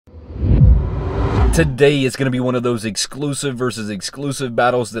Today is going to be one of those exclusive versus exclusive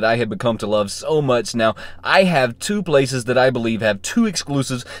battles that I have become to love so much now. I have two places that I believe have two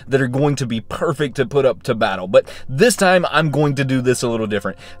exclusives that are going to be perfect to put up to battle. But this time, I'm going to do this a little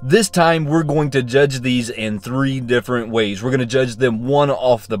different. This time, we're going to judge these in three different ways. We're going to judge them, one,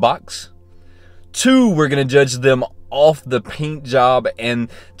 off the box. Two, we're going to judge them off the paint job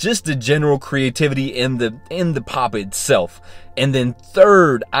and just the general creativity in the pop itself. And then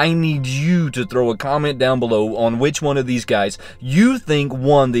third, I need you to throw a comment down below on which one of these guys you think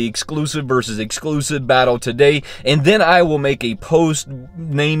won the exclusive versus exclusive battle today. And then I will make a post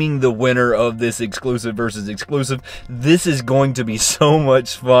naming the winner of this exclusive versus exclusive. This is going to be so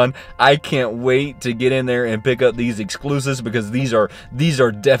much fun. I can't wait to get in there and pick up these exclusives because these are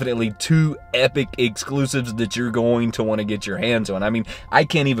definitely two epic exclusives that you're going to want to get your hands on. I mean, I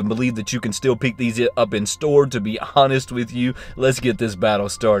can't even believe that you can still pick these up in store, to be honest with you. Let's get this battle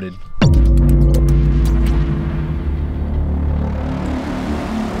started.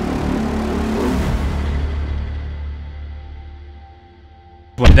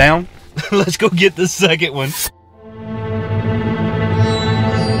 One down. Let's go get the second one.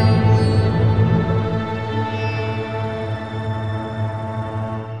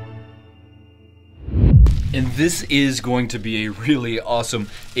 And this is going to be a really awesome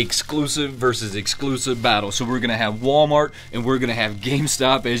exclusive versus exclusive battle. So we're going to have Walmart and we're going to have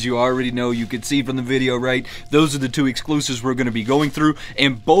GameStop. As you already know, you can see from the video, right? Those are the two exclusives we're going to be going through.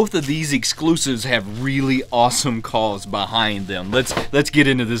 And both of these exclusives have really awesome cause behind them. Let's get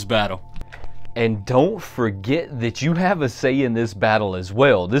into this battle. And don't forget that you have a say in this battle as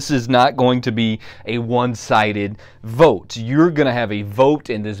well. This is not going to be a one-sided vote. You're going to have a vote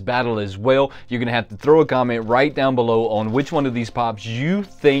in this battle as well. You're going to have to throw a comment right down below on which one of these pops you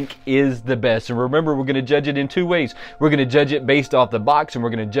think is the best. And remember, we're going to judge it in two ways. We're going to judge it based off the box, and we're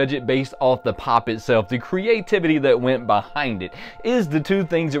going to judge it based off the pop itself. The creativity that went behind it is the two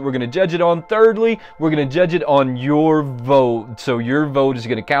things that we're going to judge it on. Thirdly, we're going to judge it on your vote. So your vote is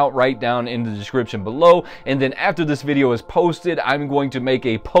going to count right down in the description below, and then after this video is posted, I'm going to make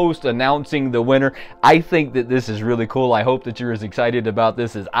a post announcing the winner. I think that this is really cool. I hope that you're as excited about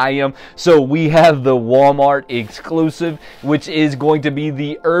this as I am. So we have the Walmart exclusive, which is going to be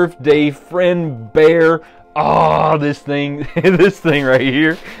the Earth Day Friend Bear. Oh, this thing right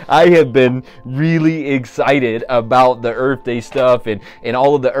here. I have been really excited about the Earth Day stuff and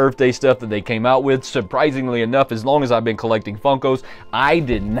all of the Earth Day stuff that they came out with. Surprisingly enough, as long as I've been collecting Funkos, I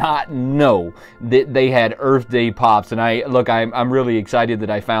did not know that they had Earth Day pops. And I'm really excited that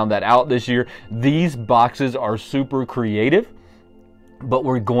I found that out this year. These boxes are super creative, but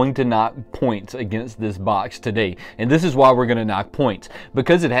we're going to knock points against this box today. And this is why we're going to knock points.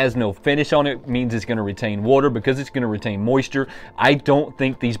 Because it has no finish on it, means it's going to retain water. Because it's going to retain moisture, I don't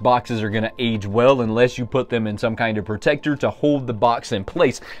think these boxes are going to age well unless you put them in some kind of protector to hold the box in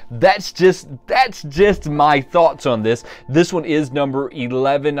place. That's just my thoughts on this. This one is number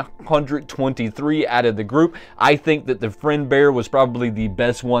 1123 out of the group. I think that the Friend Bear was probably the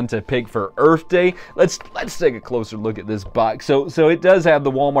best one to pick for Earth Day. Let's take a closer look at this box. So it does have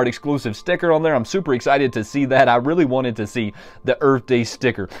the Walmart exclusive sticker on there. I'm super excited to see that. I really wanted to see the Earth Day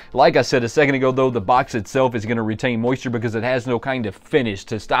sticker. Like I said a second ago, though, the box itself is going to retain moisture because it has no kind of finish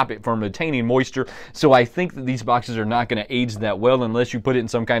to stop it from retaining moisture. So I think that these boxes are not going to age that well unless you put it in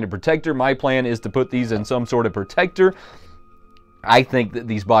some kind of protector. My plan is to put these in some sort of protector. I think that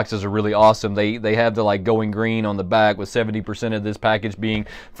these boxes are really awesome. They have the going green on the back with 70% of this package being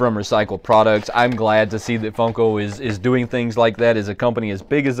from recycled products. I'm glad to see that Funko is doing things like that as a company as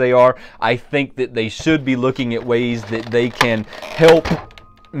big as they are. I think that they should be looking at ways that they can help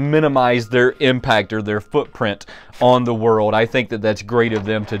minimize their impact or their footprint on the world. I think that that's great of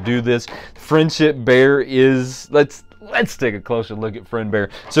them to do this. Friendship Bear is, let's take a closer look at Friend Bear.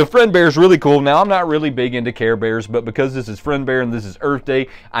 So Friend Bear is really cool. Now, I'm not really big into Care Bears, but because this is Friend Bear and this is Earth Day,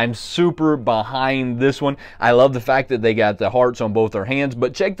 I'm super behind this one. I love the fact that they got the hearts on both her hands,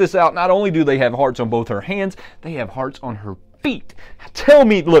 but check this out. Not only do they have hearts on both her hands, they have hearts on her feet. Tell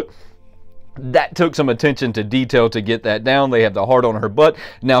me, look, that took some attention to detail to get that down. They have the heart on her butt.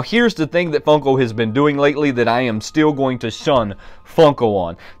 Now, here's the thing that Funko has been doing lately that I am still going to shun Funko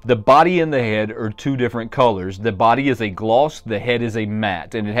on. The body and the head are two different colors. The body is a gloss, the head is a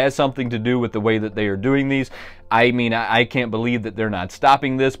matte, and it has something to do with the way that they are doing these. I mean, I can't believe that they're not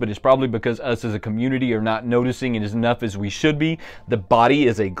stopping this, but it's probably because us as a community are not noticing it as enough as we should be. The body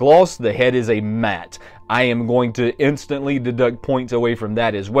is a gloss, the head is a matte. I am going to instantly deduct points away from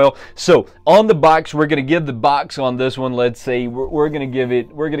that as well. So on the box, we're going to give the box on this one, let's say we're going to give it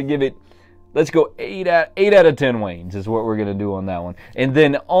Let's go 8 out of 10 Waynes is what we're going to do on that one. And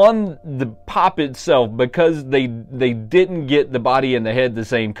then on the pop itself, because they didn't get the body and the head the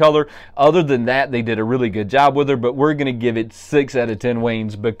same color, other than that, they did a really good job with her, but we're going to give it 6 out of 10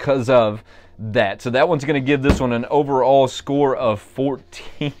 Waynes because of that. So that one's going to give this one an overall score of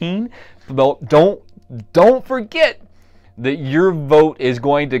 14. But don't forget that your vote is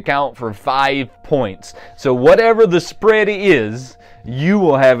going to count for 5 points. So whatever the spread is, you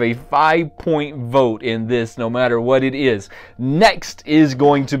will have a 5-point vote in this no matter what it is. Next is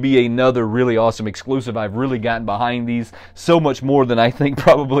going to be another really awesome exclusive. I've really gotten behind these so much more than I think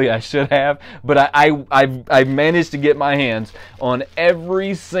probably I should have. But I've managed to get my hands on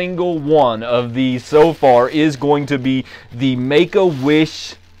every single one of these so far. Is going to be the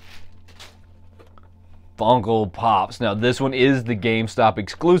Make-A-Wish Funko Pops. Now this one is the GameStop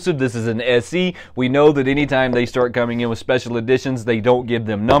exclusive. This is an SE. We know that anytime they start coming in with special editions, they don't give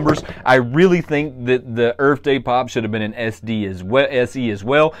them numbers. I really think that the Earth Day Pop should have been an SD as well, SE as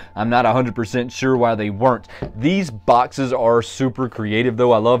well. I'm not 100% sure why they weren't. These boxes are super creative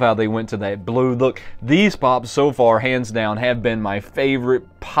though. I love how they went to that blue look. These pops so far, hands down, have been my favorite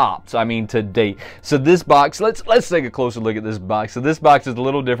pops, I mean, to date. So this box, let's take a closer look at this box. So this box is a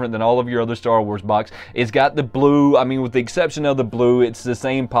little different than all of your other Star Wars box. It's got the blue, I mean, with the exception of the blue, it's the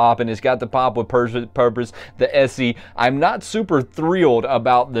same pop, and it's got the pop with purpose, the SE. I'm not super thrilled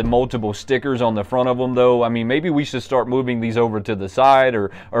about the multiple stickers on the front of them, though. I mean, maybe we should start moving these over to the side,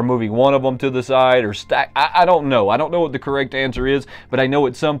 or moving one of them to the side, or stack. I don't know. I don't know what the correct answer is, but I know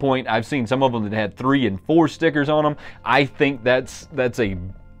at some point I've seen some of them that had 3 and 4 stickers on them. I think that's a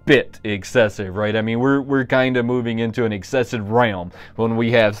bit excessive, right? I mean, we're kind of moving into an excessive realm when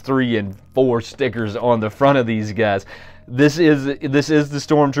we have 3 and 4 stickers on the front of these guys. This is the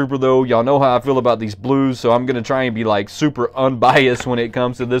Stormtrooper though. Y'all know how I feel about these blues, so I'm gonna try and be like super unbiased when it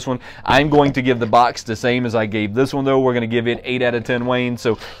comes to this one. I'm going to give the box the same as I gave this one though. We're gonna give it 8 out of 10 Wayne.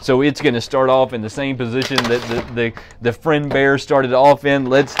 So it's gonna start off in the same position that the friend bear started off in.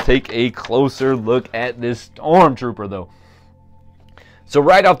 Let's take a closer look at this Stormtrooper though. So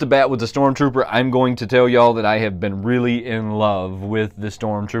right off the bat with the Stormtrooper, I'm going to tell y'all that I have been really in love with the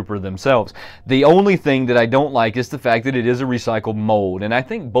Stormtrooper themselves. The only thing that I don't like is the fact that it is a recycled mold. And I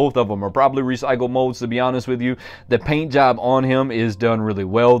think both of them are probably recycled molds, to be honest with you. The paint job on him is done really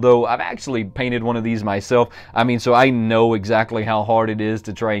well, though. I've actually painted one of these myself. I mean, so I know exactly how hard it is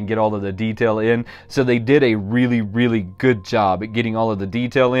to try and get all of the detail in. So they did a really, really good job at getting all of the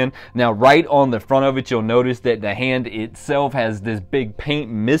detail in. Now, right on the front of it, you'll notice that the hand itself has this big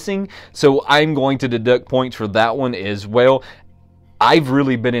paint missing, so I'm going to deduct points for that one as well. I've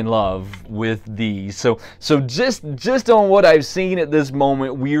really been in love with these. So just on what I've seen at this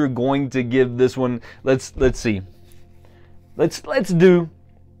moment, we are going to give this one, let's see. Let's do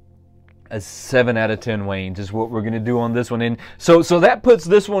a 7 out of 10 Waynes is what we're going to do on this one. And so that puts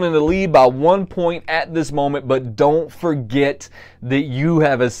this one in the lead by 1 point at this moment, but don't forget that you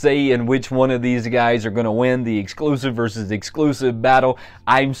have a say in which one of these guys are going to win the exclusive versus exclusive battle.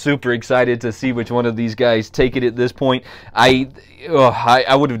 I'm super excited to see which one of these guys take it at this point. I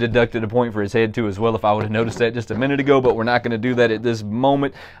would have deducted a point for his head too as well if I would have noticed that just a minute ago, but we're not going to do that at this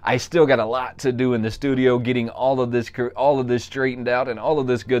moment. I still got a lot to do in the studio getting all of this straightened out and all of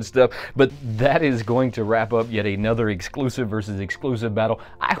this good stuff. But that is going to wrap up yet another exclusive versus exclusive battle.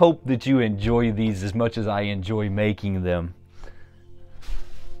 I hope that you enjoy these as much as I enjoy making them.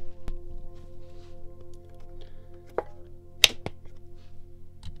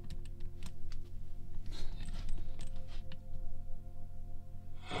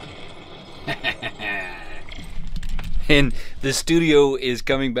 And the studio is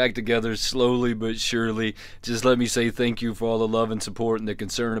coming back together slowly but surely. Just let me say thank you for all the love and support and the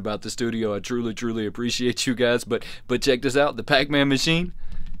concern about the studio. I truly, truly appreciate you guys. But check this out. The Pac-Man machine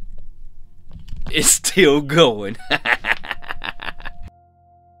is still going.